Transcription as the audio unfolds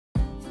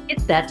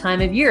It's that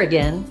time of year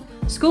again.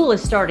 School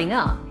is starting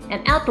up,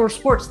 and outdoor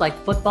sports like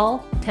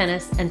football,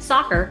 tennis, and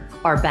soccer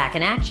are back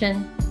in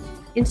action.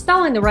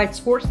 Installing the right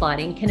sports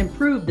lighting can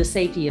improve the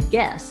safety of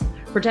guests,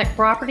 protect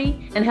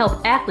property, and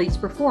help athletes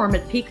perform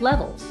at peak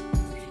levels.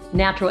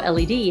 Natural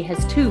LED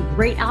has two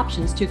great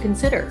options to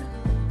consider.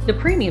 The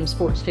premium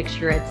sports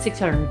fixture at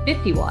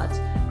 650 watts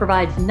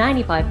provides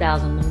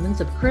 95,000 lumens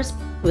of crisp,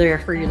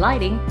 glare-free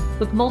lighting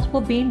with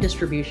multiple beam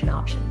distribution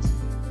options.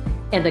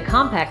 And the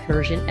compact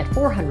version at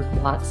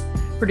 400 watts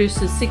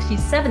produces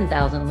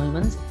 67,000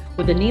 lumens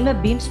with a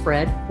NEMA beam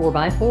spread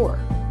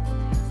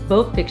 4x4.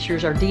 Both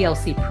fixtures are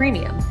DLC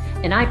premium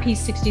and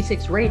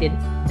IP66 rated,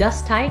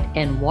 dust tight,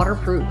 and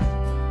waterproof.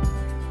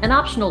 An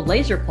optional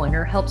laser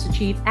pointer helps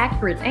achieve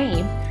accurate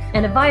aim,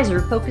 and a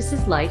visor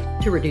focuses light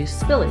to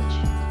reduce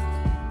spillage.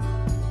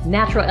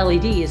 Natural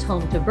LED is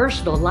home to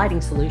versatile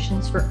lighting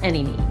solutions for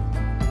any need.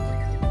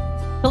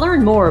 To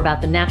learn more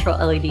about the Natural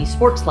LED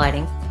sports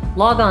lighting,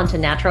 log on to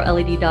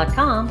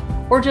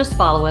naturalled.com or just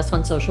follow us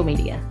on social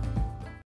media.